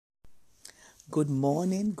Good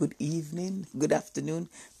morning, good evening, good afternoon,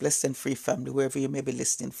 Blessed and Free family, wherever you may be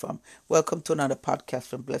listening from. Welcome to another podcast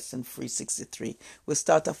from Blessed and Free 63. We'll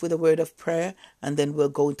start off with a word of prayer and then we'll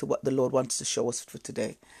go into what the Lord wants to show us for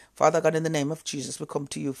today. Father God, in the name of Jesus, we come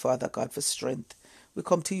to you, Father God, for strength. We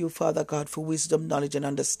come to you, Father God, for wisdom, knowledge, and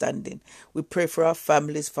understanding. We pray for our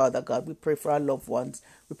families, Father God. We pray for our loved ones.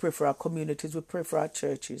 We pray for our communities. We pray for our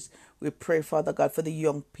churches. We pray, Father God, for the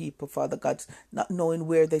young people, Father God, not knowing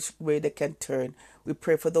where they can turn. We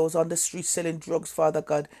pray for those on the street selling drugs, Father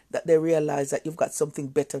God, that they realize that you've got something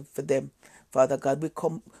better for them. Father God, we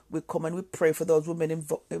come and we pray for those women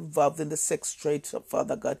involved in the sex trade, so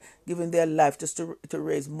Father God, giving their life just to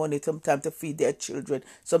raise money, sometimes to feed their children,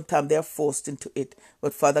 sometimes they're forced into it.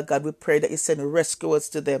 But Father God, we pray that you send rescuers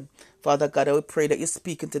to them. Father God, I will pray that you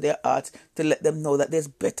speak into their hearts to let them know that there's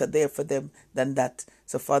better there for them than that.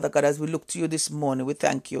 So Father God, as we look to you this morning, we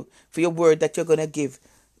thank you for your word that you're going to give.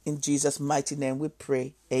 In Jesus' mighty name we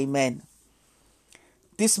pray. Amen.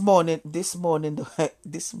 This morning,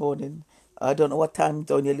 I don't know what time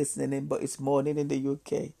zone you're listening in, but it's morning in the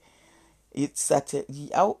UK. It's Saturday.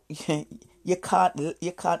 You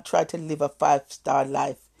can't try to live a 5-star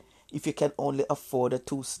life if you can only afford a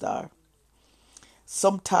 2-star.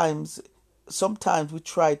 Sometimes, sometimes we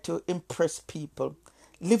try to impress people,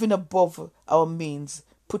 living above our means,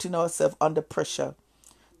 putting ourselves under pressure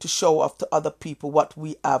to show off to other people what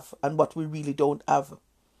we have and what we really don't have.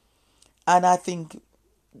 And I think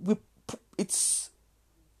we it's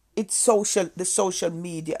it's the social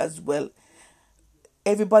media as well.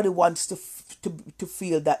 Everybody wants to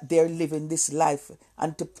feel that they're living this life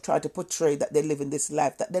and to try to portray that they're living this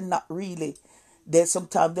life that they're not really. They're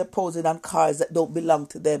posing on cars that don't belong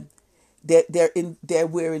to them. They're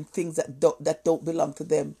wearing things that don't belong to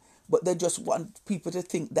them, but they just want people to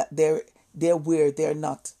think that they're where they're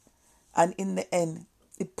not. And in the end,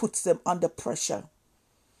 it puts them under pressure.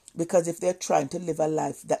 Because if they're trying to live a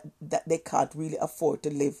life that they can't really afford to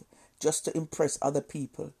live just to impress other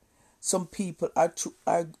people, some people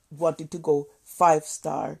are wanting to go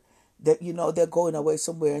 5-star. That they're going away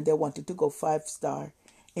somewhere and they wanted to go 5-star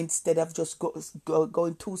instead of just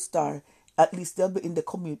going 2-star. At least they'll be in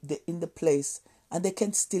the in the place, and they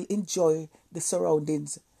can still enjoy the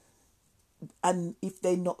surroundings. And if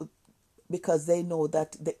they know, because they know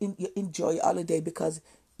that you enjoy holiday because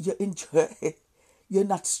you enjoy it. You're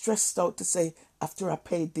not stressed out to say, after I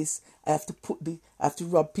paid this, I have to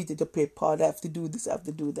rob Peter to pay Paul, I have to do this, I have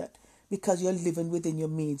to do that. Because you're living within your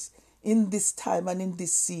means. In this time and in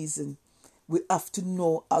this season, we have to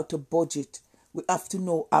know how to budget. We have to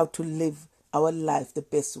know how to live our life the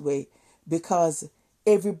best way. Because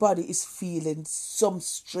everybody is feeling some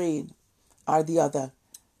strain or the other.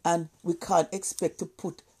 And we can't expect to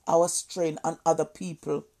put our strain on other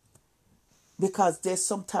people, because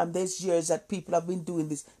there's years that people have been doing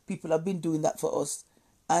this, people have been doing that for us,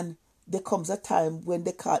 and there comes a time when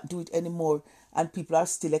they can't do it anymore, and people are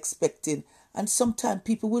still expecting, and sometimes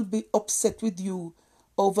people will be upset with you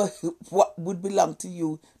over what would belong to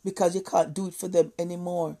you because you can't do it for them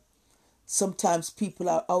anymore. Sometimes people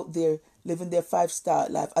are out there living their 5-star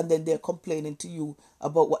life and then they're complaining to you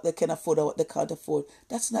about what they can afford or what they can't afford.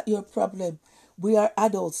 That's not your problem. We are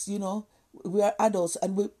adults. We are adults,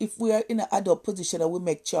 and if we are in an adult position and we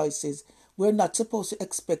make choices, we're not supposed to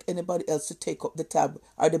expect anybody else to take up the tab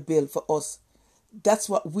or the bill for us. That's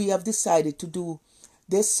what we have decided to do.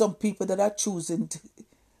 There's some people that are choosing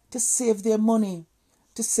to save their money,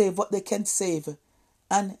 to save what they can save.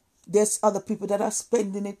 And there's other people that are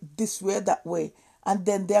spending it this way or that way. And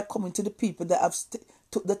then they're coming to the people that have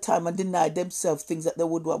took the time and denied themselves things that they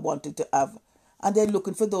would have wanted to have. And they're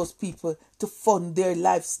looking for those people to fund their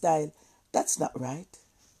lifestyle. That's not right.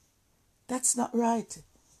 That's not right.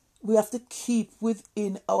 We have to keep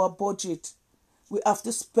within our budget. We have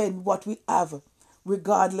to spend what we have,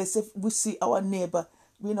 regardless if we see our neighbor.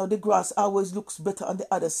 The grass always looks better on the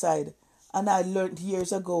other side. And I learned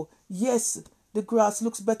years ago, yes, the grass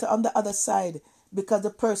looks better on the other side because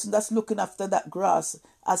the person that's looking after that grass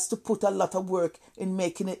has to put a lot of work in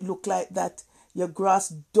making it look like that. Your grass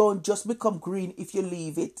don't just become green if you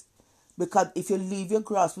leave it. Because if you leave your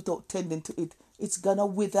grass without tending to it, it's gonna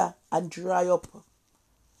wither and dry up.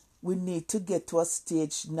 We need to get to a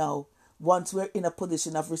stage now, once we're in a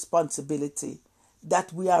position of responsibility,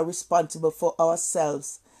 that we are responsible for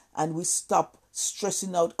ourselves and we stop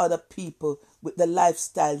stressing out other people with the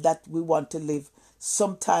lifestyle that we want to live.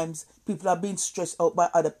 Sometimes people are being stressed out by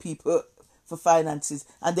other people for finances,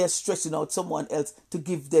 and they're stressing out someone else to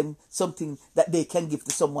give them something that they can give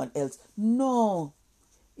to someone else. No.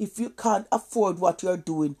 If you can't afford what you're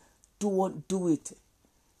doing, don't do it.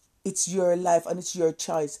 It's your life and it's your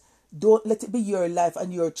choice. Don't let it be your life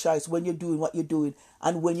and your choice when you're doing what you're doing.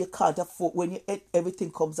 And when you can't afford, when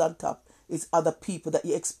everything comes on top, it's other people that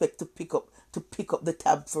you expect to pick up the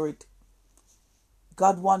tab for it.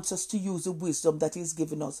 God wants us to use the wisdom that He's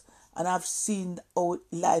given us. And I've seen how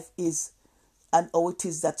life is and how it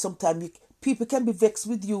is that sometimes people can be vexed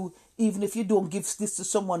with you even if you don't give this to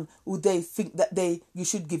someone who they think that you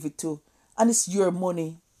should give it to. And it's your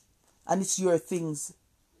money and it's your things.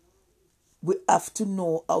 We have to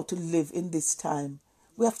know how to live in this time.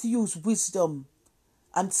 We have to use wisdom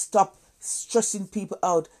and stop stressing people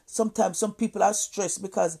out. Sometimes some people are stressed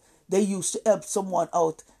because they used to help someone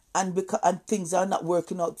out and things are not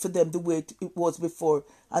working out for them the way it was before,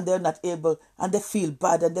 and they're not able, and they feel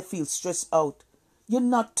bad and they feel stressed out. You're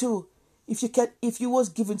not too. If you was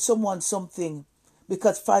giving someone something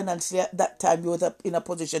because financially at that time you were in a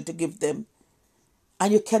position to give them,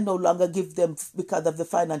 and you can no longer give them because of the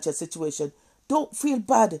financial situation, don't feel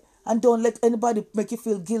bad and don't let anybody make you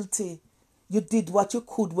feel guilty. You did what you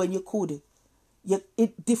could when you could.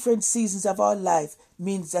 Different seasons of our life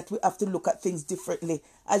means that we have to look at things differently.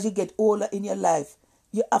 As you get older in your life,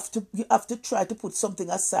 you have to try to put something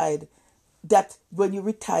aside that when you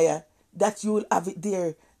retire, that you will have it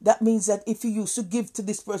there. That means that if you used to give to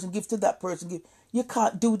this person, give to that person, you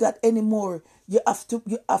can't do that anymore. You have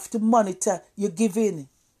to monitor your giving.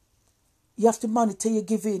 You have to monitor your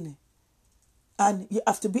giving. And you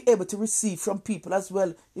have to be able to receive from people as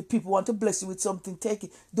well. If people want to bless you with something, take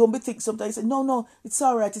it. Don't be thinking sometimes you say, no, it's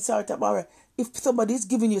all right, I'm all right. If somebody is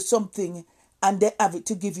giving you something and they have it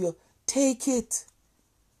to give you, take it.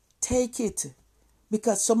 Take it.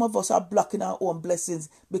 Because some of us are blocking our own blessings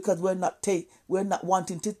because we're not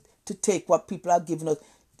wanting to take what people are giving us.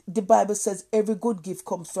 The Bible says every good gift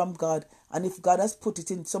comes from God. And if God has put it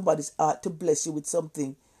in somebody's heart to bless you with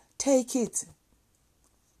something, take it.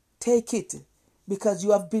 Take it. Because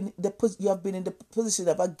you have been in the position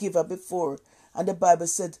of a giver before, and the Bible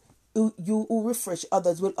said, "You who refresh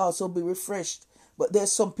others will also be refreshed." But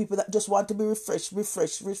there's some people that just want to be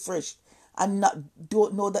refreshed, and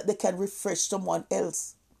don't know that they can refresh someone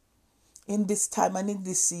else. In this time and in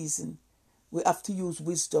this season, we have to use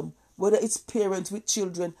wisdom. Whether it's parents with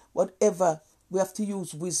children, whatever, we have to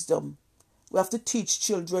use wisdom. We have to teach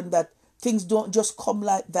children that things don't just come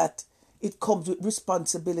like that. It comes with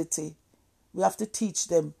responsibility. We have to teach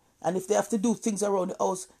them. And if they have to do things around the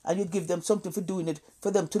house and you give them something for doing it,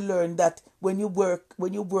 for them to learn that when you work,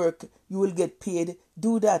 you will get paid,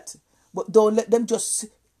 do that. But don't let them just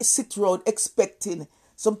sit around expecting.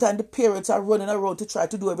 Sometimes the parents are running around to try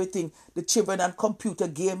to do everything. The children on computer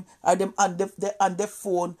game, or them on their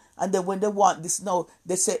phone, and then when they want this now,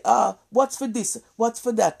 they say, what's for this? What's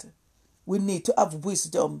for that? We need to have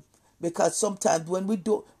wisdom, because sometimes when we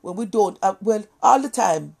don't all the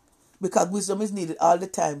time, because wisdom is needed all the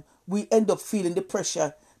time, we end up feeling the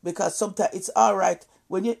pressure, because sometimes it's all right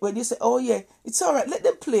when you say, oh yeah, it's all right, let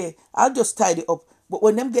them play, I'll just tidy up. But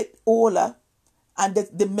when them get older and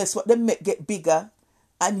the mess what they make get bigger,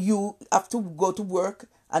 and you have to go to work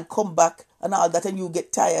and come back and all that, and you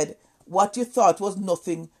get tired, what you thought was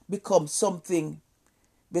nothing becomes something.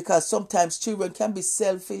 Because sometimes children can be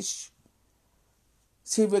selfish.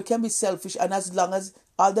 And as long as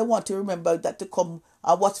all they want to remember that to come,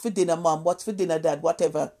 what's for dinner, mom, what's for dinner, dad,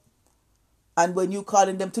 whatever. And when you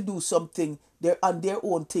calling them to do something, they're on their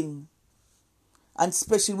own thing. And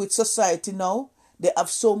especially with society now, they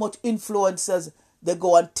have so much influencers. They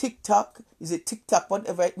go on TikTok, is it TikTok,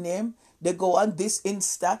 whatever it name? They go on this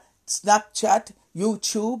Insta, Snapchat,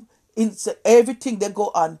 YouTube, everything they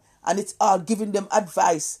go on, and it's all giving them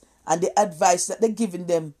advice. And the advice that they're giving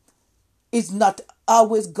them is not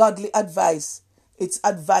always godly advice. It's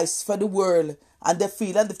advice for the world. And they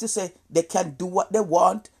feel as if to say they can do what they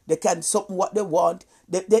want. They can something what they want.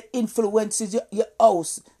 They influences your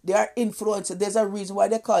house. They are influencers. There's a reason why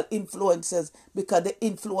they call influencers, because they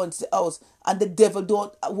influence the house. And the devil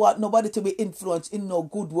don't want nobody to be influenced in no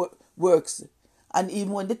good works. And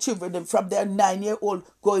even when the children, from their 9-year-old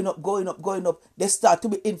going up, they start to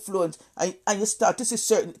be influenced. And you start to see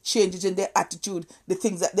certain changes in their attitude, the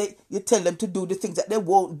things that you tell them to do, the things that they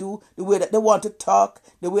won't do, the way that they want to talk,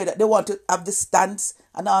 the way that they want to have the stance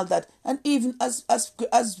and all that. And even as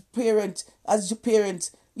parents,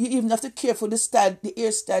 you even have to care for the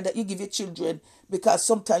hairstyle that you give your children. Because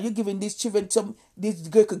sometimes you're giving these children these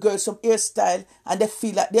girls some hairstyle, and they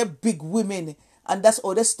feel like they're big women. And that's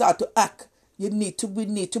how they start to act. We need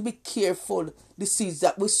to be careful the seeds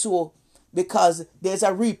that we sow, because there's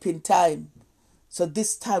a reaping time. So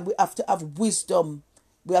this time we have to have wisdom.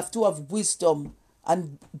 We have to have wisdom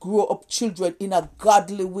and grow up children in a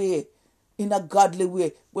godly way. in a godly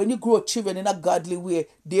way. When you grow children in a godly way,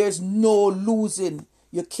 there's no losing.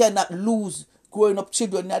 You cannot lose growing up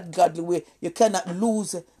children in that godly way. You cannot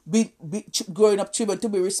lose growing up children to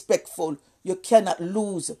be respectful. You cannot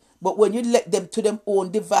lose. But when you let them to their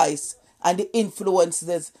own device and the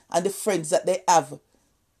influences and the friends that they have,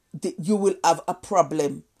 you will have a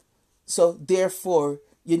problem. So therefore,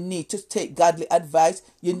 you need to take godly advice.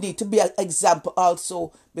 You need to be an example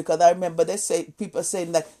also, because I remember they say people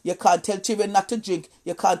saying that you can't tell children not to drink,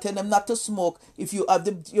 you can't tell them not to smoke. If you have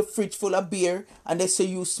your fridge full of beer and they say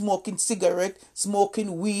you smoking cigarette,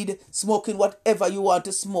 smoking weed, smoking whatever you want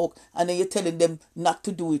to smoke, and then you're telling them not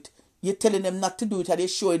to do it. You're telling them not to do it and you're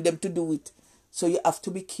showing them to do it. So you have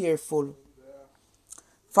to be careful.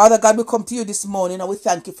 Father God, we come to you this morning and we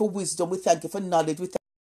thank you for wisdom. We thank you for knowledge. We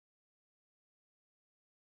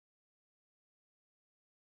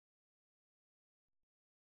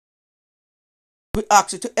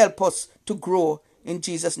ask you to help us to grow. In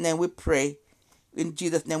Jesus' name we pray. In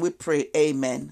Jesus' name we pray. Amen.